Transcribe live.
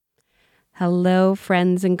Hello,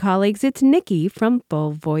 friends and colleagues. It's Nikki from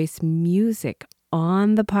Full Voice Music.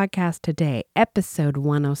 On the podcast today, episode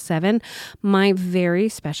 107, my very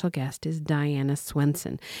special guest is Dianna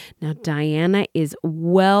Swenson. Now, Dianna is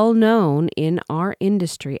well known in our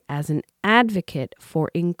industry as an advocate for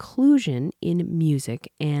inclusion in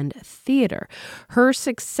music and theater. Her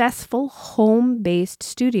successful home-based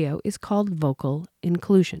studio is called Vocal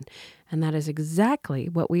Inclusion. And that is exactly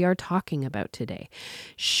what we are talking about today.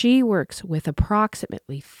 She works with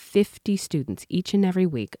approximately 50 students each and every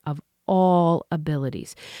week of all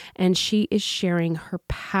abilities. And she is sharing her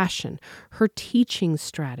passion, her teaching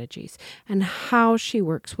strategies, and how she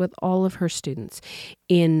works with all of her students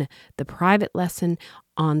in the private lesson,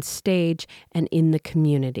 on stage, and in the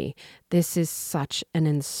community. This is such an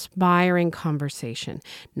inspiring conversation.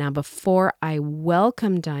 Now, before I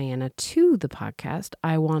welcome Dianna to the podcast,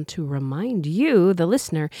 I want to remind you, the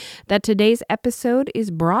listener, that today's episode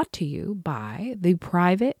is brought to you by the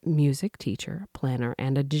Private Music Teacher Planner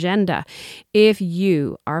and Agenda. If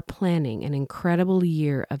you are planning an incredible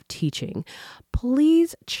year of teaching,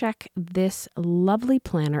 please check this lovely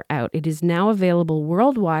planner out. It is now available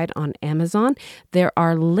worldwide on Amazon. There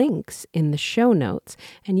are links in the show notes,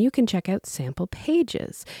 and you can check out sample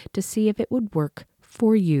pages to see if it would work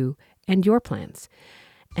for you and your plans.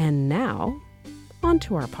 And now, on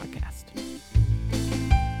to our podcast.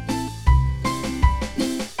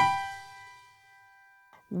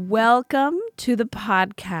 Welcome to the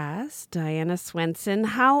podcast, Dianna Swenson.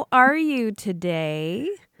 How are you today?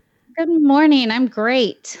 Good morning. I'm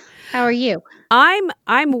great. How are you?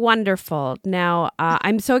 I'm wonderful. Now,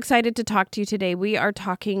 I'm so excited to talk to you today. We are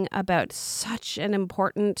talking about such an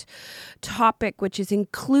important topic, which is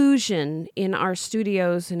inclusion in our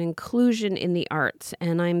studios and inclusion in the arts.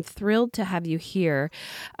 And I'm thrilled to have you here.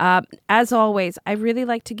 As always, I really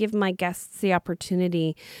like to give my guests the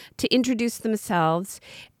opportunity to introduce themselves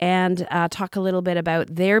and talk a little bit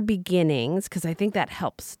about their beginnings, because I think that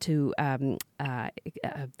helps to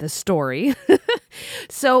the story.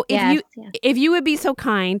 So if you would be so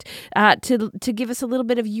kind to give us a little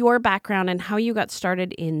bit of your background and how you got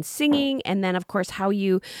started in singing, and then of course how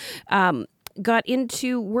you got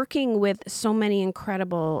into working with so many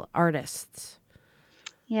incredible artists.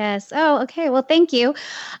 Yes. Oh, okay. Well, thank you.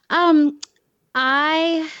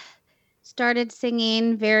 I started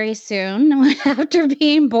singing very soon after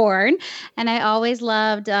being born, and I always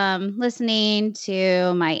loved listening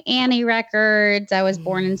to my Annie records. I was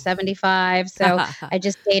born in 75, so I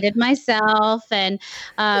just dated myself, and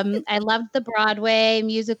I loved the Broadway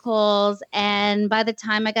musicals. And by the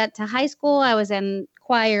time I got to high school, I was in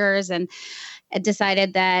choirs, and I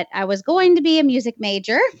decided that I was going to be a music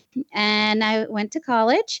major, and I went to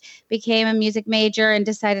college, became a music major, and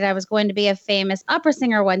decided I was going to be a famous opera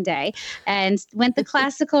singer one day, and went the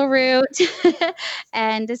classical route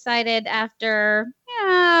and decided after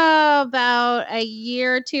about a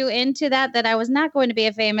year or two into that I was not going to be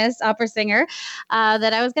a famous opera singer,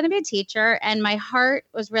 that I was going to be a teacher, and my heart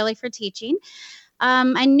was really for teaching.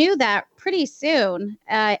 I knew that pretty soon.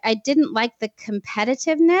 I didn't like the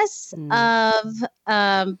competitiveness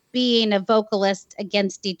of being a vocalist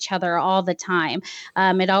against each other all the time.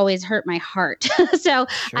 It always hurt my heart. So Sure.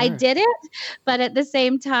 I did it, but at the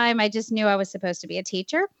same time, I just knew I was supposed to be a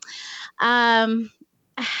teacher. And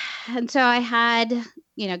so I had,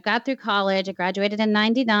 got through college. I graduated in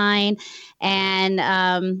 99,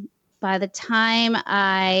 and by the time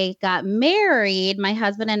I got married, my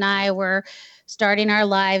husband and I were starting our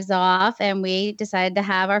lives off, and we decided to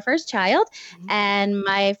have our first child. And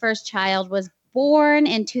my first child was born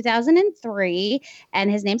in 2003, and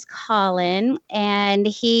his name's Colin, and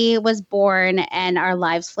he was born and our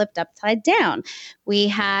lives flipped upside down. We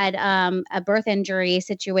had a birth injury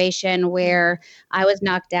situation where I was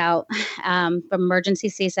knocked out from emergency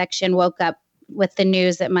C-section, woke up with the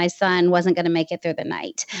news that my son wasn't going to make it through the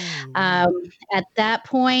night. At that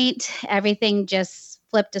point, everything just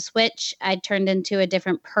flipped a switch. I turned into a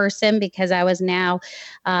different person because I was now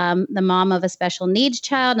the mom of a special needs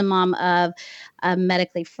child, the mom of a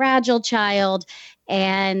medically fragile child.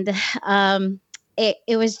 And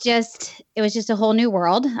it was just a whole new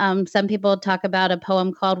world. Some people talk about a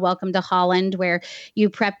poem called Welcome to Holland, where you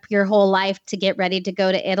prep your whole life to get ready to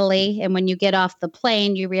go to Italy. And when you get off the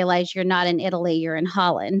plane, you realize you're not in Italy, you're in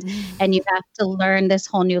Holland. And you have to learn this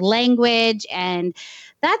whole new language. And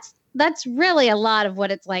that's really a lot of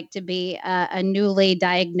what it's like to be a newly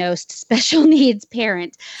diagnosed special needs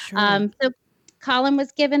parent. Sure. So Colin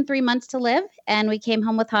was given 3 months to live, and we came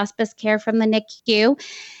home with hospice care from the NICU.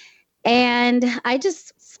 And I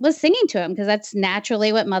just was singing to him because that's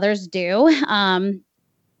naturally what mothers do. And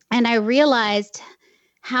I realized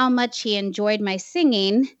how much he enjoyed my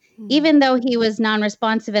singing. Mm. Even though he was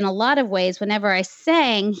non-responsive in a lot of ways, whenever I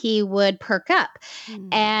sang, he would perk up.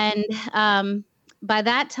 Mm. And by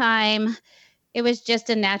that time, it was just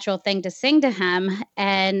a natural thing to sing to him.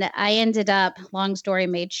 And I ended up, long story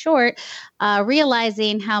made short,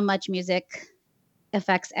 realizing how much music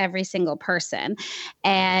affects every single person.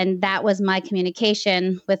 And that was my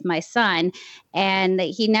communication with my son. And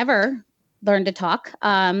he never learned to talk.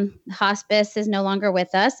 Hospice is no longer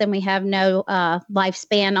with us, and we have no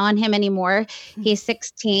lifespan on him anymore. He's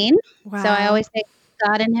 16. So I Wow. always say,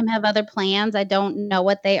 God and him have other plans. I don't know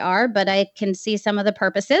what they are, but I can see some of the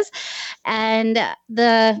purposes. And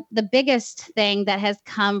the biggest thing that has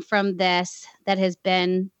come from this that has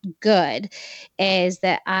been good is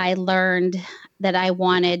that I learned that I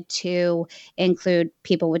wanted to include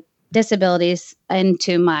people with disabilities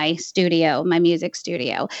into my studio, my music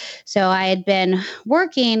studio. So I had been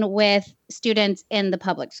working with students in the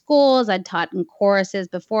public schools. I'd taught in choruses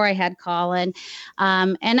before I had Colin.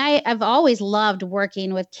 And I've always loved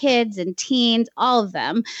working with kids and teens, all of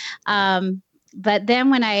them. But then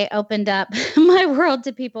when I opened up my world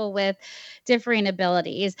to people with differing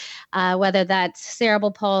abilities, whether that's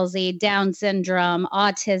cerebral palsy, Down syndrome,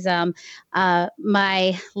 autism,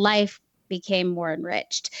 my life became more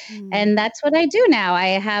enriched. Mm. And that's what I do now.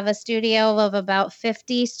 I have a studio of about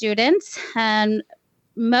 50 students, and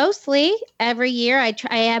mostly every year I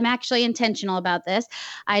am actually intentional about this.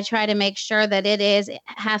 I try to make sure that it is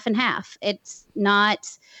half and half. It's not,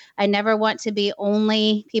 I never want to be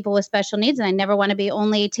only people with special needs, and I never want to be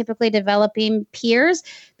only typically developing peers,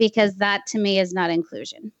 because that to me is not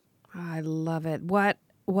inclusion. I love it. What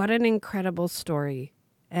an incredible story.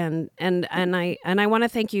 And I want to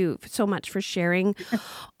thank you so much for sharing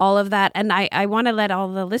all of that. And I want to let all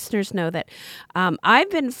the listeners know that I've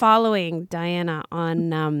been following Dianna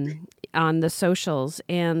on the socials,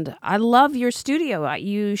 and I love your studio.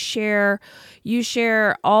 You share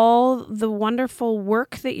all the wonderful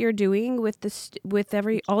work that you're doing with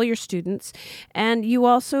all your students, and you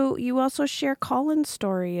also share Colin's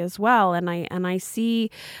story as well. And I see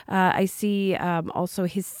also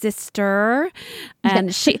his sister,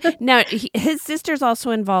 and his sister's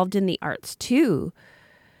also involved in the arts too.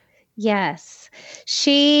 Yes,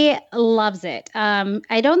 she loves it.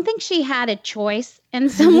 I don't think she had a choice in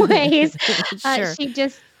some ways. Sure. She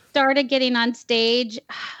just started getting on stage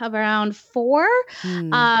around 4,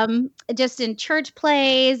 just in church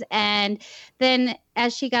plays. And then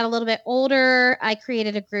as she got a little bit older, I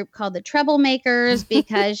created a group called the Troublemakers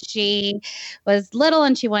because she was little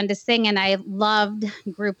and she wanted to sing, and I loved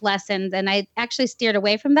group lessons. And I actually steered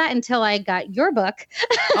away from that until I got your book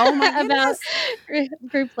Oh my about goodness.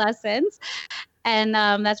 group lessons. And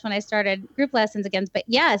that's when I started group lessons again. But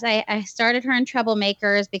yes, I started her in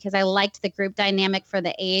Troublemakers because I liked the group dynamic for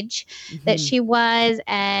the age that she was.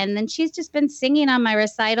 And then she's just been singing on my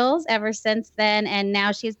recitals ever since then. And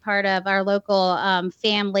now she's part of our local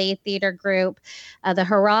family theater group, the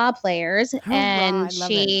Hurrah Players. Hurrah, and I love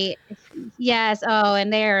it. Yes. Oh,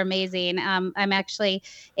 and they're amazing. I'm actually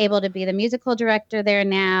able to be the musical director there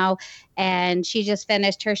now. And she just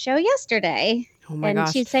finished her show yesterday. Oh my And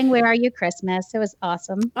gosh. she sang "Where Are You Christmas." It was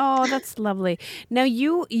awesome. Oh, that's lovely. Now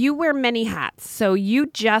you wear many hats. So you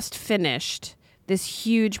just finished this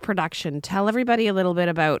huge production. Tell everybody a little bit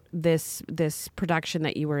about this production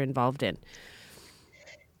that you were involved in.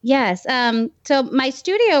 Yes. So my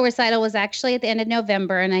studio recital was actually at the end of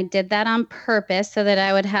November, and I did that on purpose so that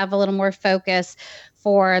I would have a little more focus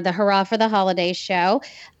for the Hurrah for the Holidays show.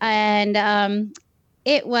 And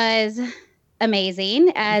it was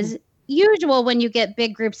amazing. As usual, when you get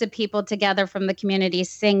big groups of people together from the community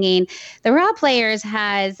singing, the Hurrah Players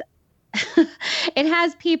has it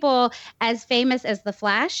has people as famous as the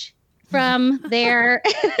Flash from their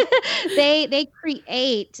they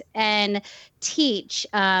create and teach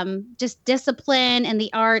just discipline and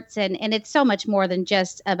the arts, and it's so much more than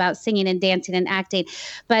just about singing and dancing and acting.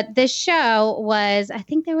 But this show was, I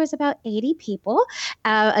think there was about 80 people,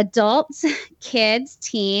 adults, kids,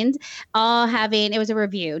 teens, all having, it was a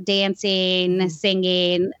review, dancing,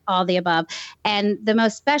 singing, all the above. And the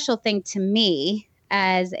most special thing to me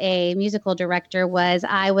as a musical director was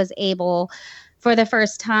I was able, for the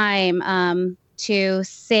first time, to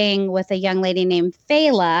sing with a young lady named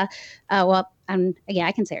Fela. Yeah,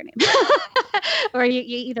 I can say her name, or you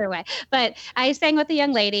either way. But I sang with a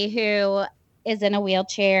young lady who is in a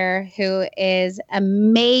wheelchair, who is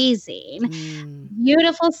amazing,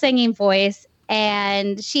 beautiful singing voice.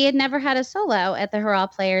 And she had never had a solo at the Hurrah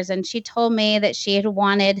Players. And she told me that she had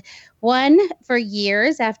wanted one for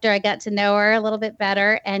years after I got to know her a little bit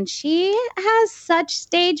better. And she has such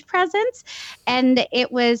stage presence. And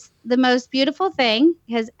it was the most beautiful thing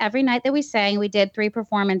because every night that we sang, we did 3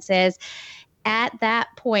 performances. At that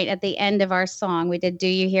point, at the end of our song, we did Do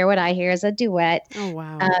You Hear What I Hear as a duet. Oh,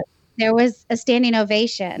 wow. There was a standing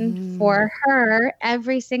ovation for her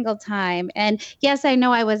every single time. And yes, I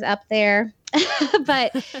know I was up there,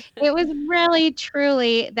 but it was really,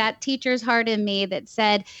 truly that teacher's heart in me that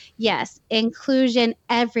said, yes, inclusion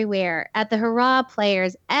everywhere at the Hurrah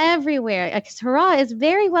Players, everywhere. Because Hurrah is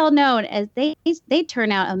very well known as they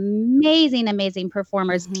turn out amazing, amazing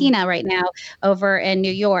performers. Tina right now over in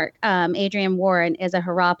New York, Adrienne Warren is a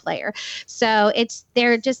Hurrah player. So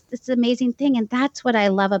they're just this amazing thing. And that's what I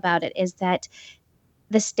love about it is that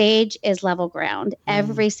the stage is level ground.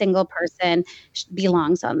 Every single person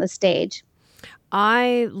belongs on the stage.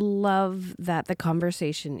 I love that the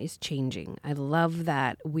conversation is changing. I love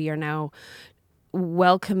that we are now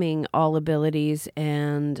welcoming all abilities,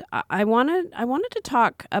 and I wanted to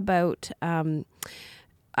talk about. I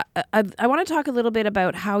want to talk a little bit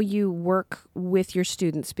about how you work with your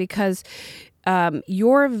students because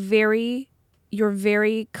you're very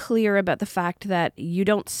clear about the fact that you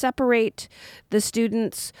don't separate the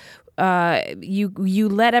students. You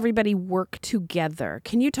let everybody work together.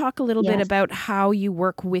 Can you talk a little bit about how you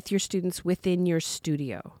work with your students within your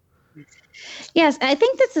studio? Yes, I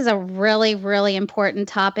think this is a really, really important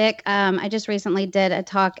topic. I just recently did a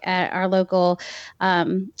talk at our local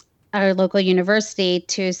university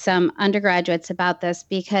to some undergraduates about this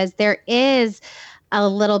because there is a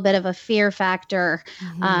little bit of a fear factor.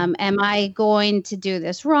 Am I going to do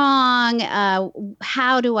this wrong?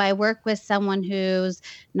 How do I work with someone who's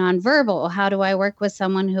nonverbal? How do I work with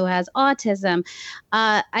someone who has autism?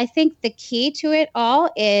 I think the key to it all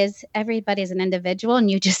is everybody's an individual and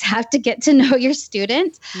you just have to get to know your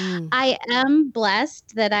student. I am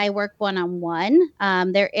blessed that I work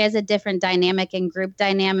one-on-one. There is a different dynamic in group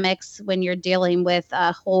dynamics when you're dealing with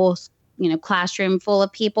a whole classroom full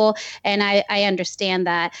of people. And I understand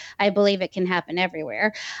that. I believe it can happen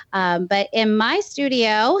everywhere. But in my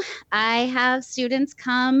studio, I have students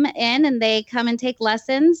come in and they come and take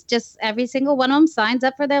lessons. Just every single one of them signs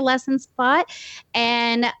up for their lesson spot.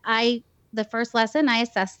 And the first lesson, I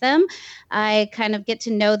assess them. I kind of get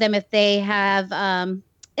to know them if they have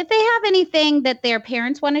anything that their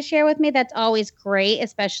parents want to share with me, that's always great,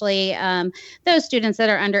 especially those students that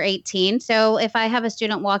are under 18. So if I have a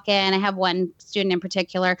student walk in, I have one student in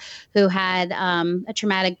particular who had a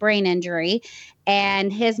traumatic brain injury,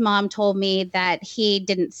 and his mom told me that he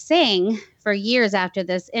didn't sing for years after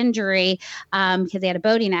this injury because he had a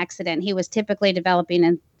boating accident. He was typically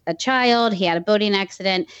developing a child. He had a boating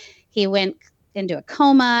accident. He went into a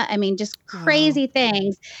coma. I mean, just crazy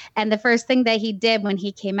things. And the first thing that he did when he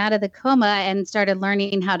came out of the coma and started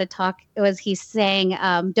learning how to talk was he sang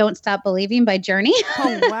Don't Stop Believing by Journey.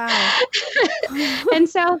 Oh, wow. And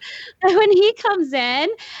so when he comes in,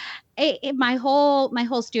 my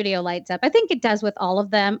whole studio lights up. I think it does with all of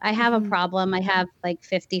them. I have a problem. I have like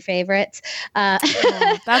 50 favorites.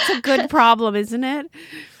 That's a good problem, isn't it?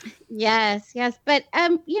 Yes. But,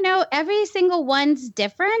 every single one's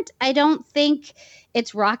different. I don't think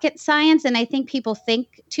it's rocket science. And I think people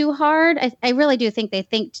think too hard. I really do think they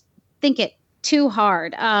think it too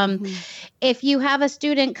hard. If you have a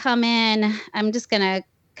student come in, I'm just going to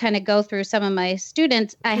kind of go through some of my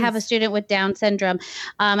students. I have a student with Down syndrome.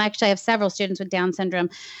 Actually, I have several students with Down syndrome.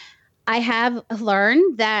 I have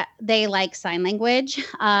learned that they like sign language,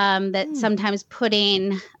 that sometimes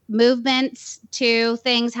putting movements to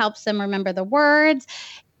things helps them remember the words.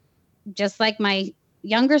 Just like my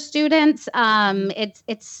younger students,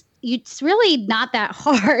 it's really not that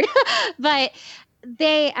hard, but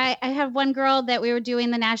I have one girl that we were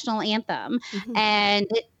doing the national anthem and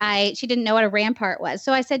she didn't know what a rampart was.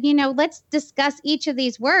 So I said, let's discuss each of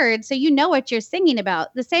these words so you know what you're singing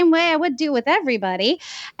about, the same way I would do with everybody.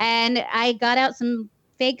 And I got out some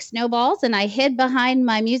fake snowballs and I hid behind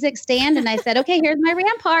my music stand and I said, okay, here's my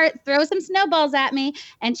rampart, throw some snowballs at me.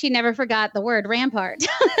 And she never forgot the word rampart.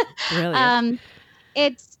 Brilliant.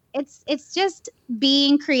 It's just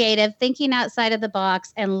being creative, thinking outside of the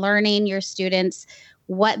box and learning your students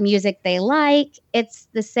what music they like. It's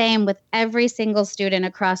the same with every single student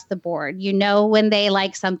across the board. You know when they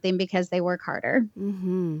like something because they work harder.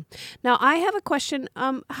 Now, I have a question.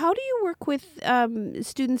 How do you work with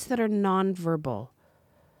students that are nonverbal?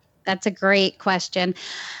 That's a great question.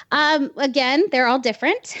 Again, they're all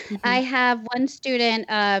different. Mm-hmm. I have one student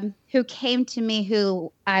who came to me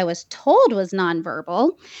who I was told was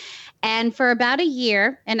nonverbal. And for about a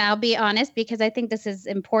year, and I'll be honest because I think this is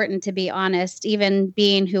important to be honest, even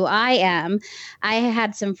being who I am, I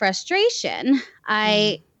had some frustration.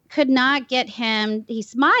 I could not get him. He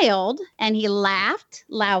smiled and he laughed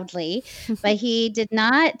loudly, but he did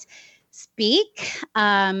not speak.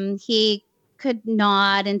 He could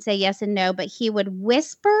nod and say yes and no, but he would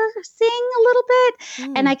whisper, sing a little bit.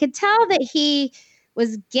 And I could tell that he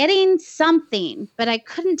was getting something, but I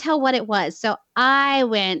couldn't tell what it was. So I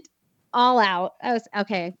went all out. I was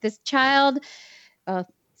okay. This child,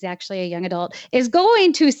 he's actually a young adult, is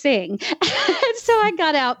going to sing. So I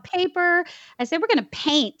got out paper. I said, we're going to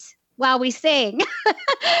paint while we sing.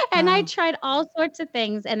 And I tried all sorts of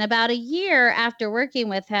things. And about a year after working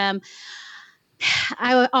with him,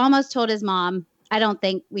 I almost told his mom, I don't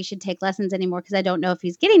think we should take lessons anymore because I don't know if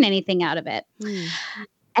he's getting anything out of it.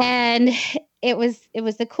 And it was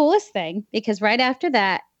the coolest thing because right after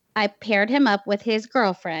that, I paired him up with his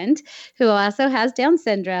girlfriend who also has Down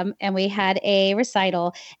syndrome, and we had a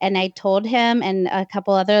recital, and I told him, and a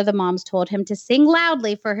couple other of the moms told him to sing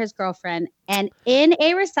loudly for his girlfriend. And in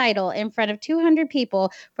a recital in front of 200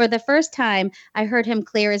 people, for the first time, I heard him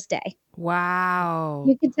clear as day. Wow.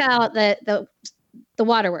 You could tell that the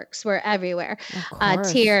waterworks were everywhere.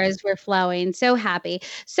 Tears were flowing. So happy.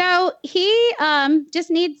 So he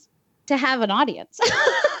just needs to have an audience.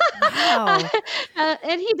 Wow.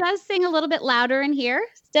 And he does sing a little bit louder in here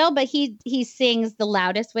still, but he sings the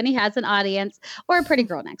loudest when he has an audience or a pretty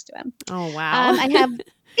girl next to him. Oh, wow.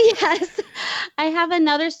 I have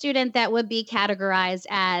another student that would be categorized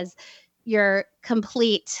as your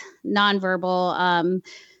complete nonverbal.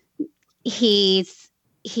 He's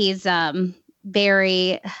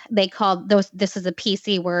very, they call those, this is a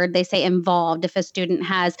PC word, they say involved if a student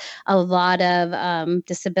has a lot of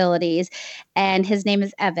disabilities. And his name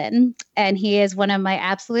is Evan, and he is one of my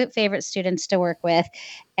absolute favorite students to work with.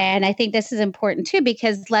 And I think this is important too,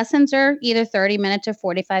 because lessons are either 30 minutes or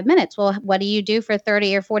 45 minutes. Well, what do you do for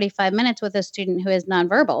 30 or 45 minutes with a student who is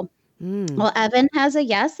nonverbal? Well, Evan has a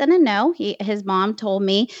yes and a no. His mom told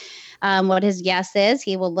me what his yes is.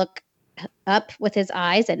 He will look up with his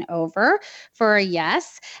eyes and over for a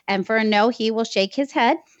yes, and for a no, he will shake his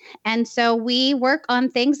head. And so we work on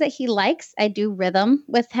things that he likes. I do rhythm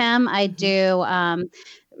with him. I do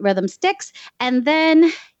rhythm sticks. And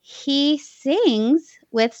then he sings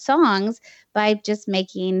with songs by just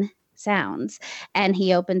making sounds. And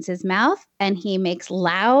he opens his mouth and he makes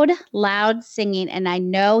loud singing. And I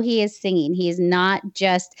know he is singing. He is not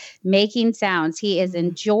just making sounds. He is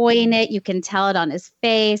enjoying it. You can tell it on his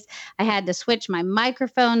face. I had to switch my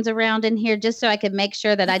microphones around in here just so I could make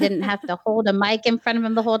sure that I didn't have to hold a mic in front of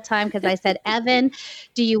him the whole time, because I said, Evan,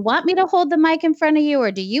 do you want me to hold the mic in front of you, or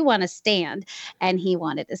do you want to stand? And he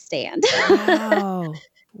wanted to stand.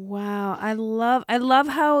 Wow. I love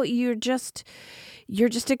how you're just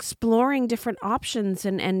exploring different options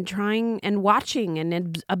and trying and watching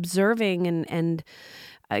and observing and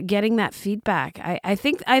getting that feedback. I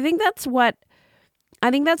think that's what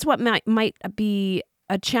might be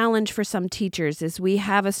a challenge for some teachers, is we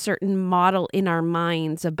have a certain model in our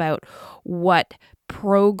minds about what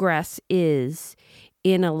progress is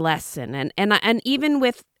in a lesson, and even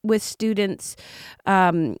with students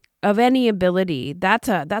of any ability, that's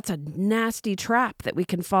a nasty trap that we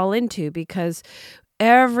can fall into, because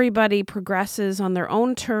everybody progresses on their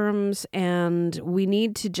own terms, and we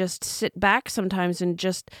need to just sit back sometimes and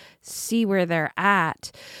just see where they're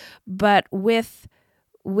at. But with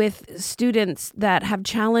students that have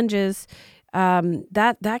challenges,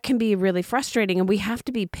 that can be really frustrating, and we have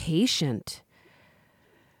to be patient.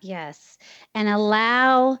 Yes, and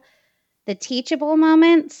allow the teachable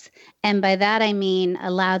moments, and by that I mean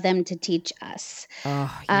allow them to teach us.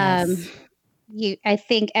 Oh, yes. I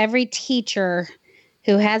think every teacher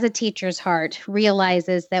who has a teacher's heart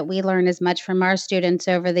realizes that we learn as much from our students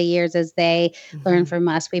over the years as they learn from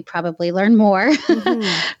us. We probably learn more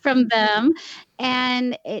from them.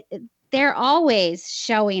 And they're always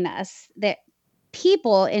showing us that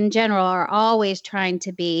people in general are always trying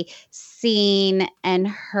to be seen and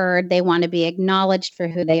heard. They want to be acknowledged for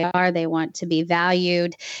who they are. They want to be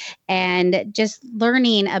valued. And just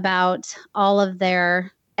learning about all of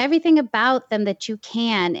everything about them that you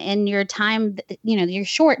can in your time, your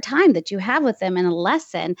short time that you have with them in a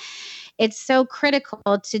lesson. It's so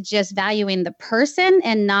critical to just valuing the person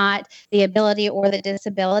and not the ability or the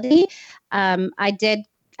disability.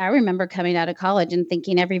 I remember coming out of college and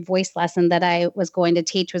thinking every voice lesson that I was going to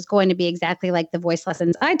teach was going to be exactly like the voice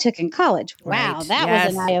lessons I took in college. Wow, Right. that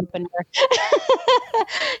was an eye opener.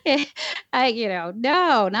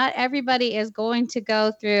 No, not everybody is going to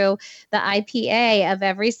go through the IPA of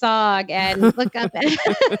every song and look up.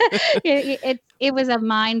 It was a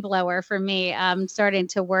mind blower for me, starting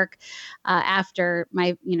to work after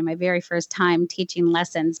my very first time teaching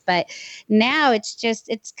lessons. But now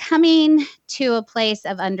it's coming to a place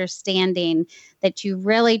of understanding that you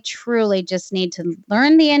really truly just need to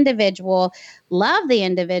learn the individual, love the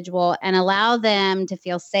individual, and allow them to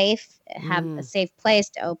feel safe, have a safe place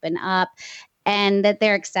to open up, and that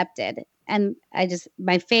they're accepted. And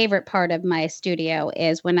my favorite part of my studio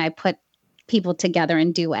is when I put people together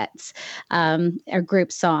in duets, or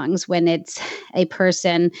group songs, when it's a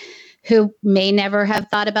person who may never have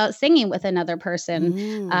thought about singing with another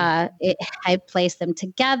person. I place them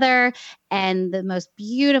together, and the most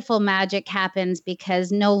beautiful magic happens,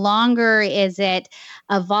 because no longer is it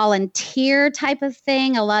a volunteer type of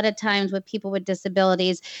thing. A lot of times with people with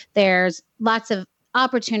disabilities, there's lots of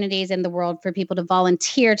opportunities in the world for people to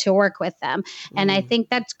volunteer to work with them. And I think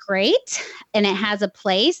that's great, and it has a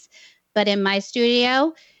place. But in my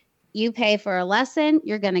studio, you pay for a lesson,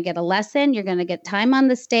 you're going to get a lesson, you're going to get time on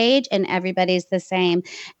the stage, and everybody's the same.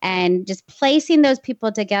 And just placing those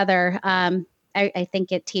people together, I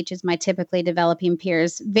think it teaches my typically developing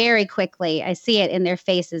peers very quickly. I see it in their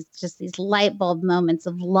faces, just these light bulb moments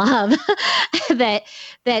of love that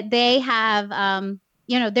they have.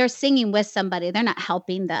 They're singing with somebody. They're not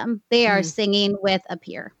helping them. They are singing with a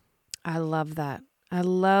peer. I love that. I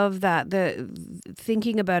love that. The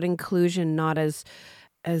thinking about inclusion not as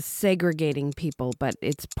segregating people, but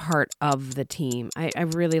it's part of the team. I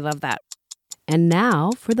really love that. And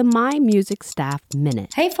now for the My Music Staff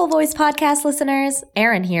Minute. Hey, Full Voice podcast listeners.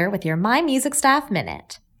 Erin here with your My Music Staff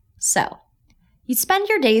Minute. So, you spend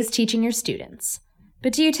your days teaching your students,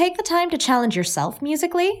 but do you take the time to challenge yourself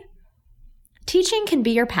musically? Teaching can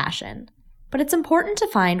be your passion, but it's important to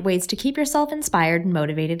find ways to keep yourself inspired and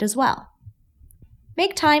motivated as well.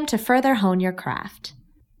 Make time to further hone your craft.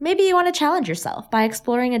 Maybe you want to challenge yourself by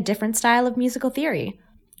exploring a different style of musical theory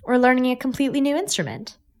or learning a completely new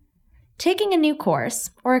instrument. Taking a new course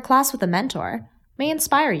or a class with a mentor may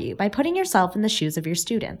inspire you by putting yourself in the shoes of your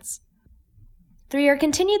students. Through your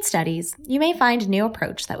continued studies, you may find a new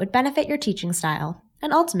approach that would benefit your teaching style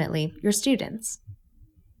and ultimately your students.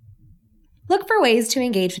 Look for ways to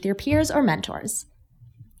engage with your peers or mentors.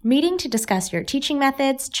 Meeting to discuss your teaching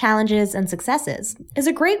methods, challenges, and successes is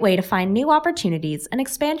a great way to find new opportunities and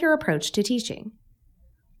expand your approach to teaching.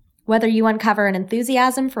 Whether you uncover an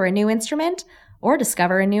enthusiasm for a new instrument or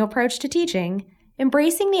discover a new approach to teaching,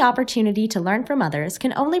 embracing the opportunity to learn from others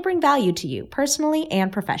can only bring value to you personally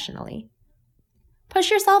and professionally. Push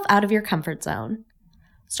yourself out of your comfort zone.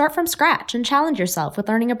 Start from scratch and challenge yourself with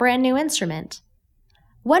learning a brand new instrument.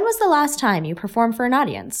 When was the last time you performed for an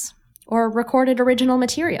audience or recorded original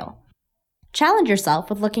material? Challenge yourself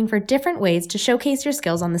with looking for different ways to showcase your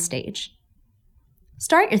skills on the stage.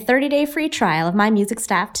 Start your 30-day free trial of My Music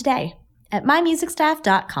Staff today at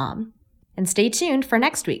mymusicstaff.com. And stay tuned for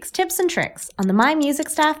next week's tips and tricks on the My Music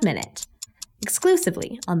Staff Minute,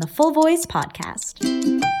 exclusively on the Full Voice podcast.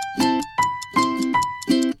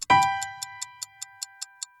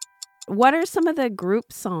 What are some of the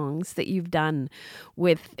group songs that you've done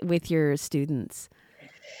with your students?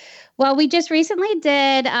 Well, we just recently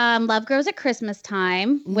did Love Grows at Christmas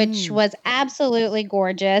Time, which was absolutely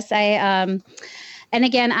gorgeous. And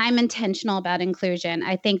again, I'm intentional about inclusion.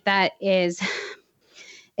 I think that is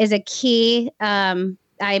a key. I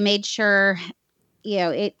made sure,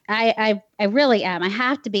 I really am. I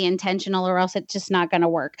have to be intentional or else it's just not going to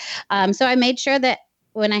work. So I made sure that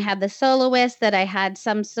when I had the soloist, that I had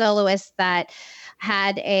some soloists that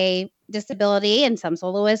had a disability and some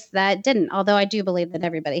soloists that didn't, although I do believe that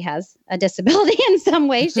everybody has a disability in some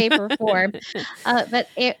way, shape, or form.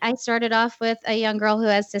 I started off with a young girl who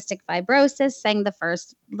has cystic fibrosis, sang the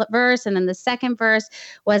first verse, and then the second verse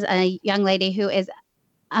was a young lady who is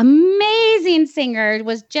amazing singer,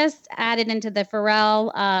 was just added into the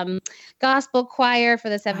Pharrell gospel choir for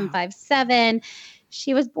the 757. Wow.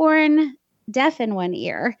 She was born deaf in one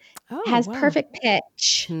ear, has perfect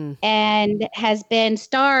pitch, and has been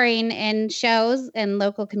starring in shows in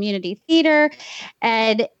local community theater.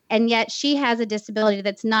 And yet she has a disability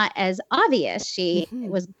that's not as obvious. She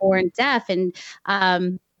was born deaf, and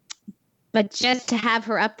but just to have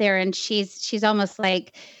her up there, and she's almost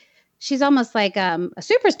like she's almost like a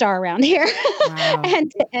superstar around here. Wow.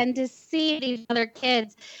 and to see these other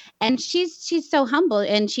kids, and she's so humble,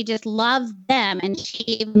 and she just loves them. And she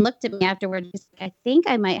even looked at me afterwards. She's like, I think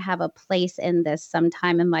I might have a place in this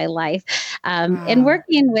sometime in my life, and Wow.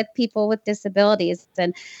 working with people with disabilities.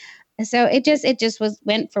 And so it just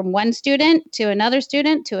went from one student to another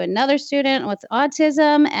student to another student with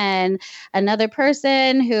autism, and another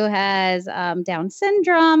person who has Down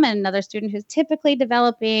syndrome, and another student who's typically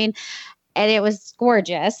developing. And it was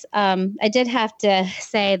gorgeous. I did have to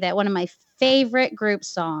say that one of my favorite group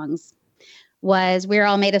songs was "We're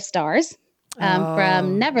All Made of Stars"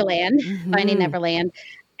 from Neverland, Finding Neverland,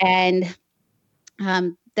 and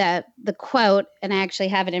the quote, and I actually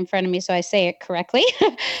have it in front of me, so I say it correctly.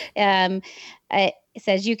 It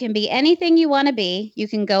says, "You can be anything you want to be. You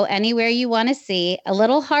can go anywhere you want to see. A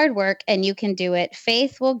little hard work and you can do it.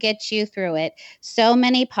 Faith will get you through it. So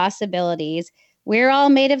many possibilities. We're all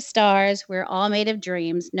made of stars. We're all made of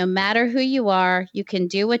dreams. No matter who you are, you can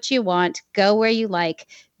do what you want. Go where you like.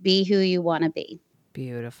 Be who you want to be."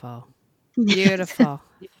 Beautiful. Beautiful.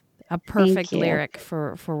 A perfect you. lyric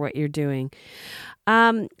for what you're doing.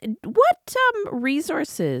 What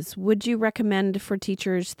resources would you recommend for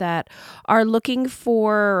teachers that are looking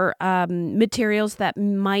for materials that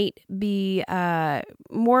might be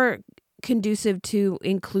more conducive to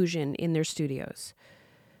inclusion in their studios?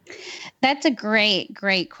 That's a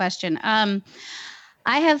great question. I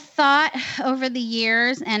have thought over the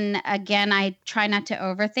years, and again, I try not to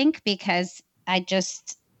overthink, because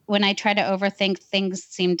when I try to overthink, things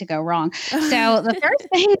seem to go wrong. So the first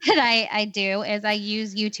thing that I do is I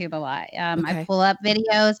use YouTube a lot. I pull up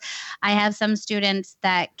videos. I have some students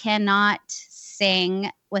that cannot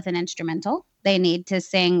sing with an instrumental. They need to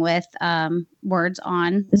sing with words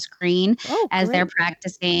on the screen as they're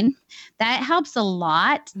practicing. That helps a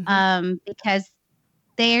lot because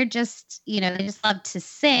they're just, they just love to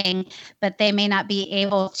sing, but they may not be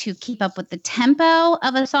able to keep up with the tempo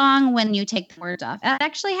of a song when you take the words off. That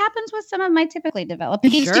actually happens with some of my typically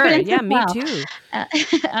developing students. Yeah, as me well. too.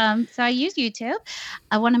 So I use YouTube.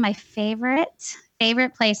 One of my favorite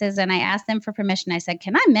places, and I asked them for permission. I said,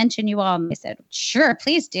 "Can I mention you all?" And they said, "Sure,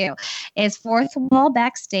 please do." Is Fourth Wall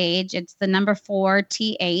Backstage. It's the number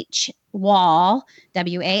 4th Wall,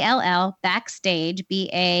 WALL, Backstage,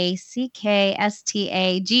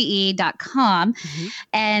 BACKSTAGE.com.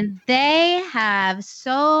 And they have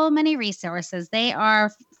so many resources. They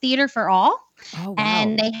are theater for all. Oh, wow.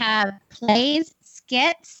 And they have plays,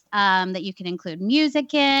 skits that you can include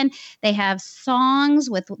music in. They have songs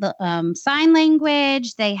with sign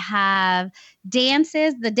language. They have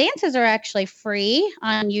dances. The dances are actually free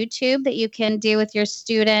on YouTube that you can do with your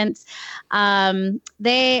students.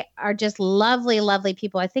 They are just lovely, lovely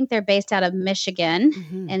people. I think they're based out of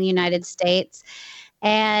Michigan in the United States.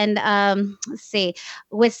 And let's see,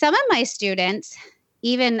 with some of my students,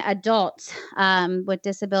 even adults with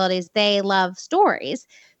disabilities, they love stories.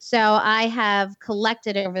 So I have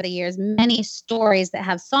collected over the years many stories that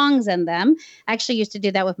have songs in them. I actually used to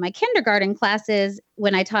do that with my kindergarten classes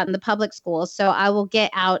when I taught in the public schools. So I will get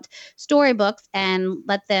out storybooks and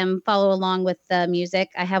let them follow along with the music.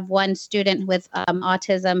 I have one student with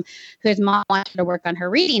autism whose mom wanted to work on her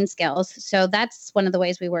reading skills. So that's one of the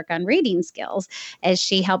ways we work on reading skills, as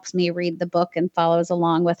she helps me read the book and follows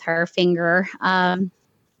along with her finger.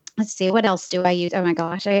 Let's see, what else do I use? Oh my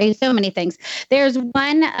gosh, I use so many things. There's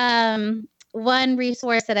one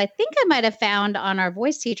resource that I think I might have found on our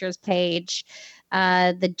voice teachers page,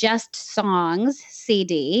 the Just Songs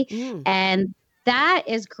CD. And that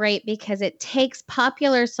is great because it takes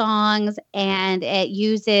popular songs and it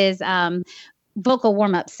uses vocal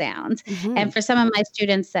warm-up sounds. And for some of my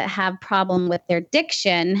students that have problem with their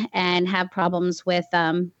diction and have problems with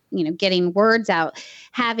getting words out,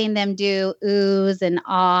 having them do oohs and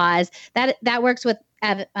ahs, that works with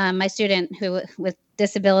my student who with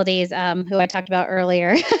disabilities, who I talked about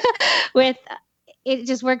earlier. With it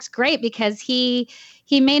just works great because he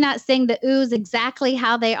may not sing the oohs exactly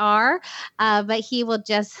how they are, but he will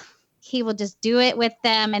just do it with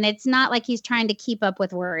them. And it's not like he's trying to keep up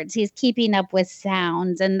with words. He's keeping up with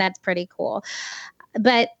sounds, and that's pretty cool.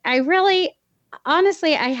 But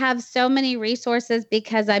honestly, I have so many resources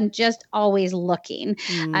because I'm just always looking.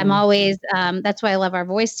 I'm always, that's why I love our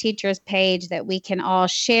voice teachers page, that we can all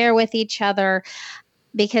share with each other,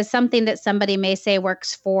 because something that somebody may say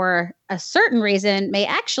works for a certain reason may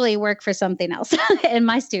actually work for something else in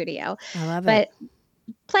my studio. I love it.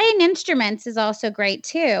 playing instruments is also great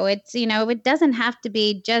too. It's, it doesn't have to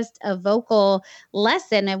be just a vocal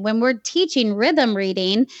lesson. And when we're teaching rhythm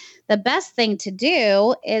reading, the best thing to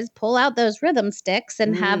do is pull out those rhythm sticks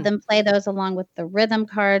and have them play those along with the rhythm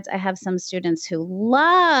cards. I have some students who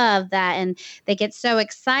love that, and they get so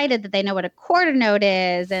excited that they know what a quarter note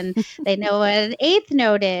is and they know what an eighth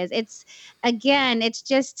note is. It's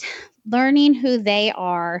just learning who they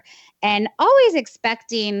are and always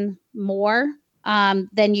expecting more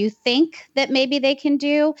than you think that maybe they can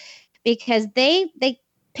do, because they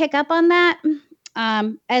pick up on that,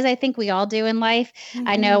 as I think we all do in life.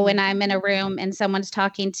 I know when I'm in a room and someone's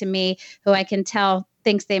talking to me who I can tell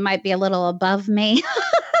thinks they might be a little above me,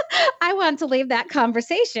 I want to leave that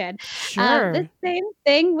conversation. Sure. The same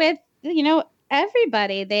thing with,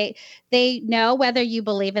 everybody. They know whether you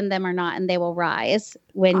believe in them or not, and they will rise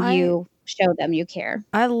when you show them you care.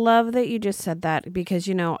 I love that you just said that, because,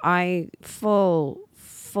 I full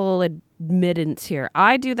admittance here.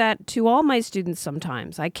 I do that to all my students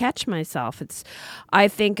sometimes. I catch myself. I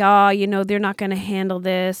think, they're not going to handle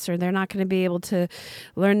this, or they're not going to be able to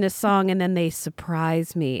learn this song. And then they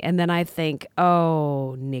surprise me. And then I think,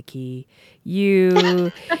 oh, Nikki,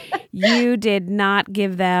 you did not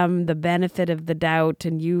give them the benefit of the doubt.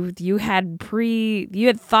 And you had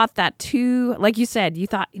thought that too, like you said,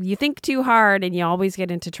 you think too hard and you always get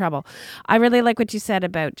into trouble. I really like what you said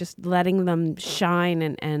about just letting them shine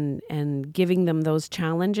and giving them those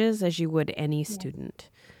challenges as you would any student.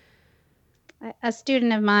 A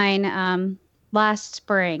student of mine last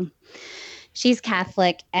spring, she's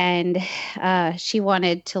Catholic, and she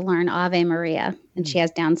wanted to learn Ave Maria, and she has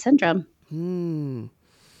Down syndrome.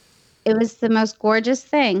 It was the most gorgeous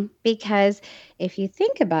thing, because if you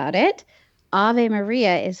think about it, Ave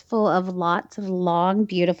Maria is full of lots of long,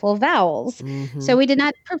 beautiful vowels. So we did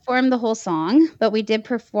not perform the whole song, but we did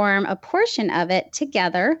perform a portion of it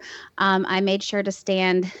together. I made sure to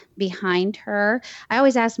stand behind her. I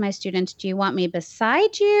always ask my students, do you want me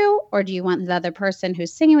beside you, or do you want the other person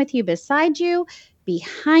who's singing with you beside you,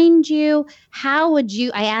 behind you?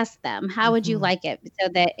 I asked them, how would you like it? So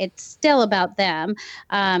that it's still about them.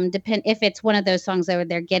 Depend if it's one of those songs where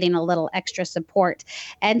they're getting a little extra support.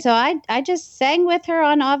 And so I just sang with her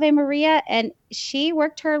on Ave Maria, and she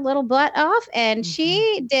worked her little butt off, and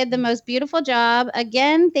she did the most beautiful job.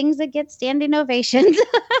 Again, things that get standing ovations.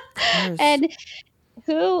 And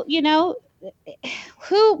why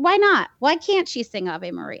not? Why can't she sing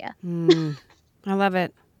Ave Maria? I love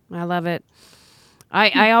it.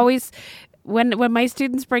 I always, when my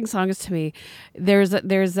students bring songs to me, there's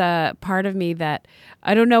a part of me that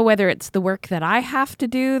I don't know whether it's the work that I have to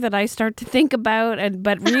do that I start to think about,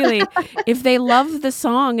 but really, if they love the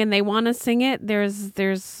song and they want to sing it,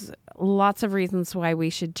 there's lots of reasons why we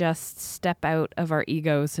should just step out of our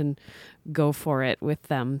egos and go for it with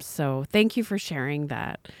them. So thank you for sharing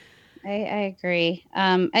that. I agree.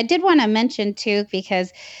 I did want to mention too,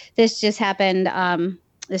 because this just happened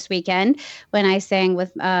this weekend when I sang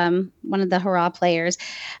with one of the hurrah players.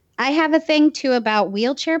 I have a thing too about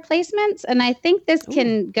wheelchair placements, and I think this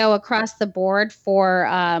can go across the board for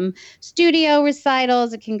studio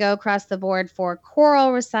recitals. It can go across the board for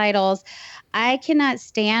choral recitals. I cannot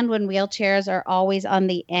stand when wheelchairs are always on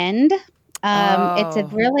the end. It's a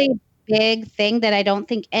really big thing that I don't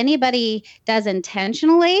think anybody does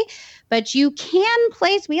intentionally, but you can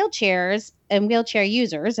place wheelchairs and wheelchair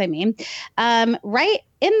users, right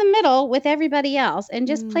in the middle with everybody else, and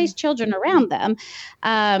just place children around them.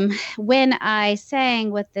 When I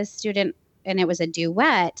sang with this student, and it was a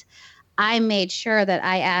duet, I made sure that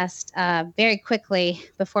I asked very quickly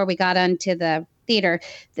before we got onto the theater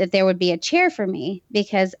that there would be a chair for me,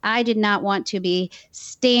 because I did not want to be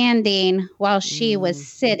standing while she was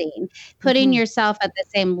sitting. Putting yourself at the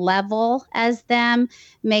same level as them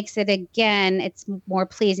makes it, again, it's more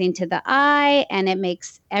pleasing to the eye, and it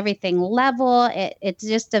makes everything level. It's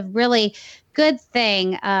just a really good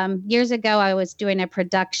thing. Years ago, I was doing a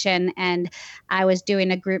production, and I was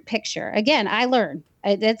doing a group picture. Again, I learned.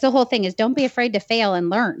 That's the whole thing, is don't be afraid to fail and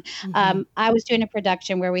learn. I was doing a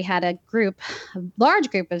production where we had a large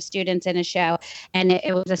group of students in a show, and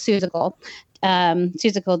it was a Seussical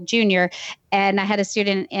Junior. And I had a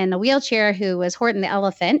student in a wheelchair who was Horton the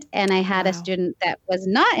elephant. And I had a student that was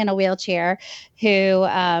not in a wheelchair who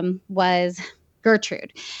was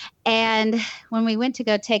Gertrude. And when we went to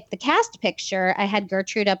go take the cast picture, I had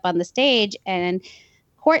Gertrude up on the stage and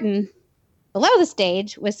Horton below the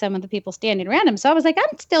stage with some of the people standing around him. So I was like,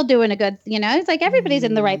 I'm still doing a good, it's like everybody's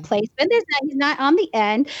in the right place, but he's not on the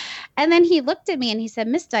end. And then he looked at me and he said,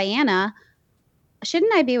 Miss Dianna,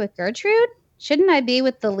 shouldn't I be with Gertrude? Shouldn't I be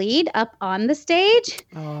with the lead up on the stage?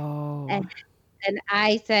 Oh. And And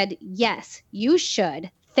I said, yes, you should.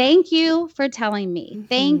 Thank you for telling me.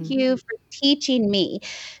 Thank you for teaching me,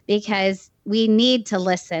 because we need to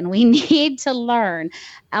listen. We need to learn.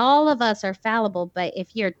 All of us are fallible, but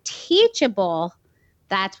if you're teachable,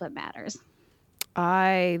 that's what matters.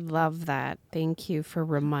 I love that. Thank you for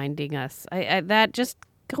reminding us. That just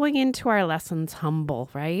going into our lessons humble,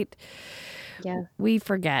 right? Yeah. We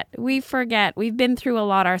forget. We've been through a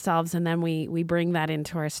lot ourselves, and then we bring that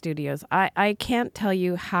into our studios. I can't tell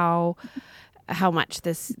you how much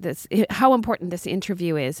how important this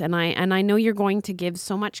interview is, and I know you're going to give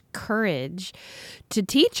so much courage to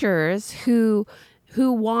teachers who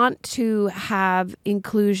want to have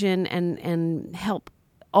inclusion and help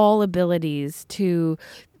all abilities to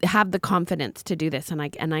have the confidence to do this. And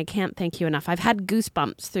I can't thank you enough. I've had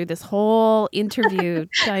goosebumps through this whole interview.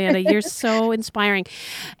 Dianna, you're so inspiring.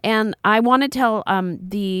 And I want to tell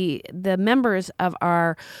the members of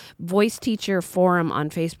our Voice Teacher Forum on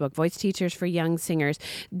Facebook, Voice Teachers for Young Singers.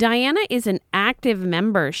 Dianna is an active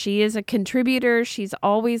member. She is a contributor. She's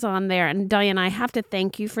always on there. And Dianna, I have to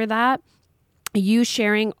thank you for that. You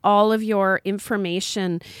sharing all of your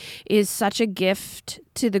information is such a gift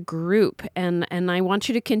to the group, and I want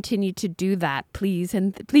you to continue to do that, please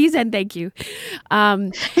and thank you.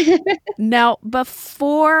 Now,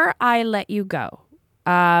 before I let you go,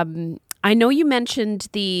 I know you mentioned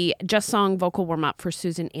the Just Song vocal warm up for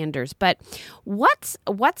Susan Anders, but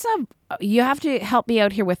you have to help me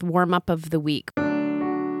out here with warm up of the week.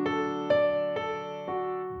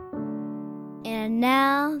 And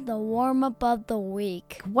now, the warm-up of the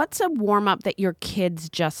week. What's a warm-up that your kids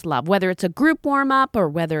just love? Whether it's a group warm-up or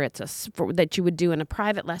whether it's that you would do in a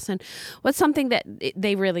private lesson, what's something that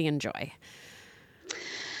they really enjoy?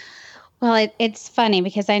 Well, it's funny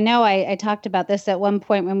because I know I talked about this at one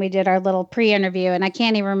point when we did our little pre-interview, and I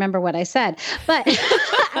can't even remember what I said. But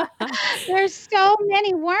there's so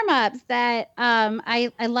many warm-ups that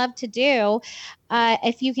I love to do.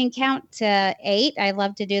 If you can count to 8, I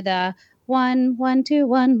love to do the 1, 1, 2,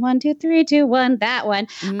 1, 1, 2, 3, 2, 1. That one.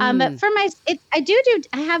 But for I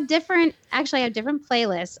have different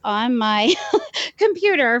playlists on my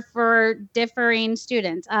computer for differing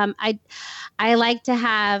students. I like to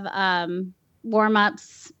have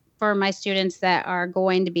warm-ups for my students that are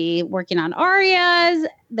going to be working on arias.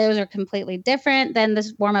 Those are completely different than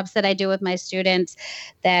the warm-ups that I do with my students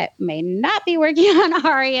that may not be working on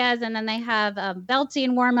arias. And then they have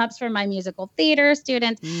belting warm-ups for my musical theater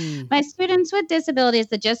students. My students with disabilities,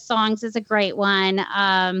 the Just Songs is a great one.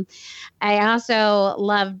 I also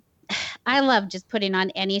love just putting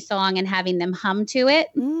on any song and having them hum to it.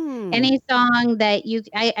 Any song that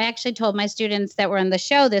I actually told my students that were on the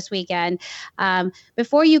show this weekend,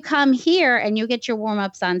 before you come here and you get your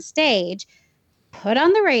warm-ups on stage, put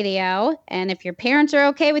on the radio, and if your parents are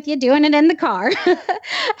okay with you doing it in the car,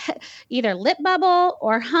 either lip bubble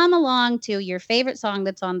or hum along to your favorite song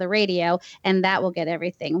that's on the radio, and that will get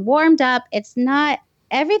everything warmed up. It's not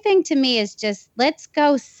everything to me is just, let's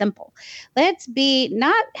go simple. Let's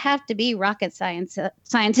not have to be rocket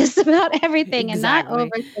scientists about everything. Exactly.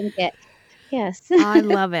 And not overthink it. Yes. I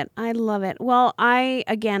love it. I love it. Well, I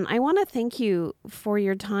want to thank you for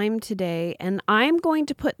your time today. And I'm going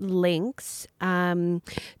to put links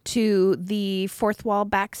to the Fourth Wall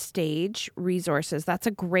Backstage resources. That's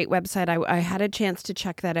a great website. I had a chance to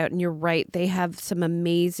check that out. And you're right. They have some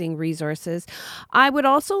amazing resources. I'm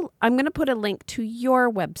going to put a link to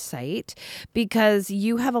your website because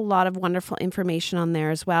you have a lot of wonderful information on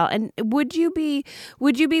there as well. And would you be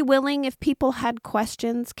willing, if people had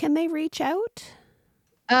questions, can they reach out?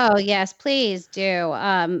 Oh, yes, please do.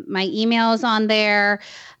 My email is on there,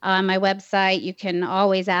 on my website. You can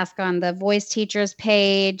always ask on the Voice Teachers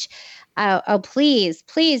page.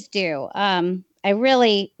 Please do. I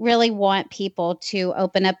really, really want people to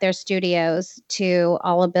open up their studios to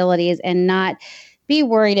all abilities and not be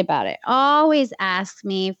worried about it. Always ask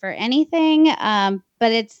me for anything,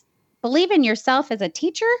 but it's believe in yourself as a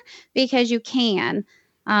teacher because you can.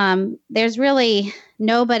 There's really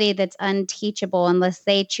nobody that's unteachable unless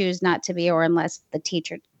they choose not to be or unless the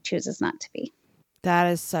teacher chooses not to be. That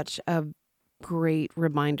is such a great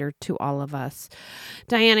reminder to all of us.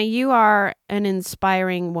 Dianna, you are an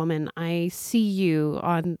inspiring woman. I see you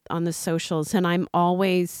on the socials, and I'm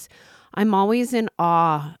always in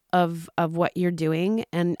awe of what you're doing,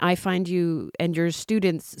 and I find you and your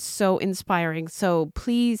students so inspiring. So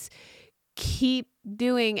please keep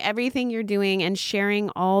doing everything you're doing and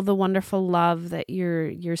sharing all the wonderful love that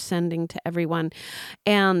you're sending to everyone.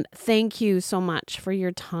 And thank you so much for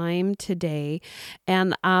your time today.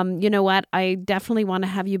 And you know what? I definitely want to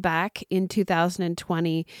have you back in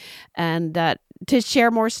 2020 and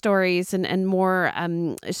share more stories and more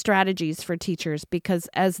strategies for teachers, because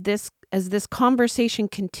as this conversation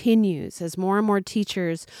continues, as more and more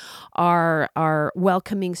teachers are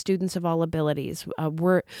welcoming students of all abilities,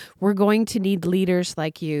 we're going to need leaders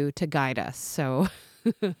like you to guide us. So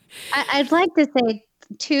I'd like to say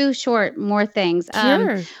two more things.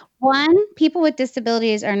 Sure. One, people with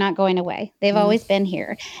disabilities are not going away. They've always been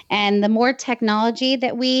here. And the more technology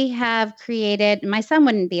that we have created, my son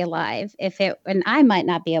wouldn't be alive and I might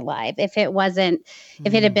not be alive if it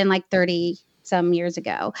had been like 30 some years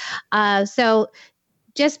ago. So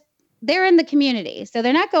just they're in the community, so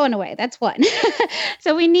they're not going away. That's one.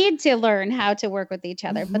 So we need to learn how to work with each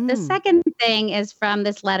other. But the second thing is from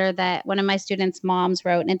this letter that one of my students' moms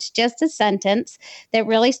wrote, and it's just a sentence that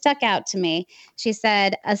really stuck out to me. She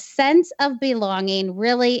said, "A sense of belonging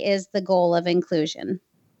really is the goal of inclusion."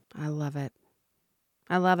 I love it.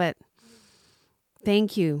 I love it.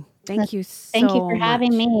 Thank you. Thank you so Thank you for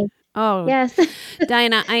having me. Oh, yes.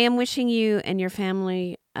 Dianna, I am wishing you and your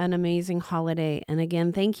family an amazing holiday. And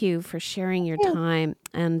again, thank you for sharing your time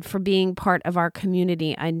and for being part of our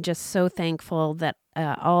community. I'm just so thankful that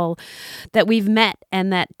that we've met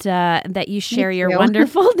and that you share your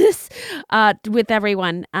wonderfulness with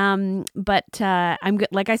everyone. But I'm good.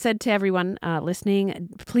 Like I said to everyone listening,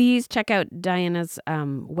 please check out Dianna's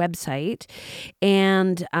website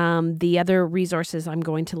and the other resources I'm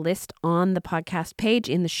going to list on the podcast page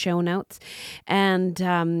in the show notes. And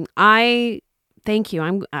thank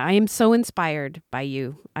you. I am so inspired by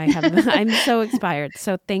you. I'm so inspired.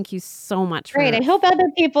 So thank you so much. Great. I hope other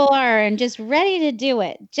people are and just ready to do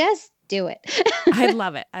it. Just do it. I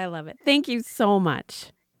love it. I love it. Thank you so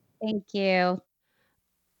much. Thank you.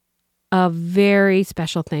 A very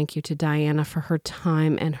special thank you to Dianna for her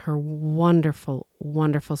time and her wonderful,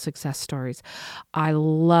 wonderful success stories. I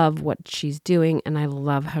love what she's doing, and I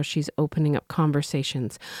love how she's opening up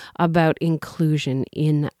conversations about inclusion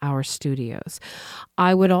in our studios.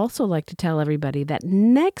 I would also like to tell everybody that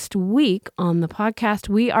next week on the podcast,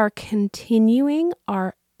 we are continuing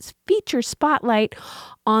our feature spotlight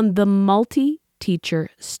on the multi-teacher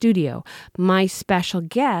studio. My special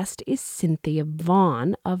guest is Cynthia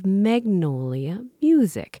Vaughn of Magnolia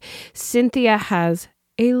Music. Cynthia has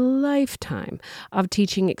a lifetime of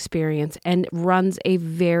teaching experience and runs a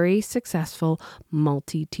very successful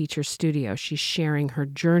multi-teacher studio. She's sharing her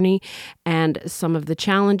journey and some of the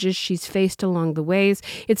challenges she's faced along the ways.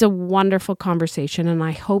 It's a wonderful conversation, and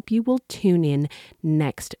I hope you will tune in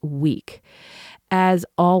next week. As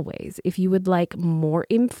always, if you would like more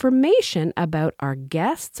information about our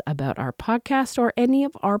guests, about our podcast, or any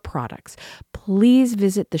of our products, please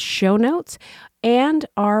visit the show notes and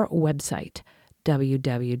our website,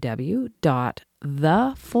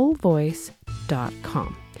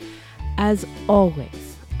 www.thefullvoice.com. As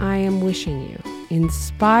always, I am wishing you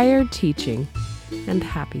inspired teaching and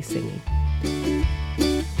happy singing.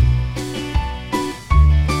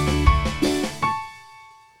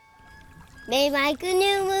 They like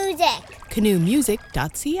canoe music.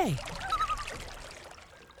 canoemusic.ca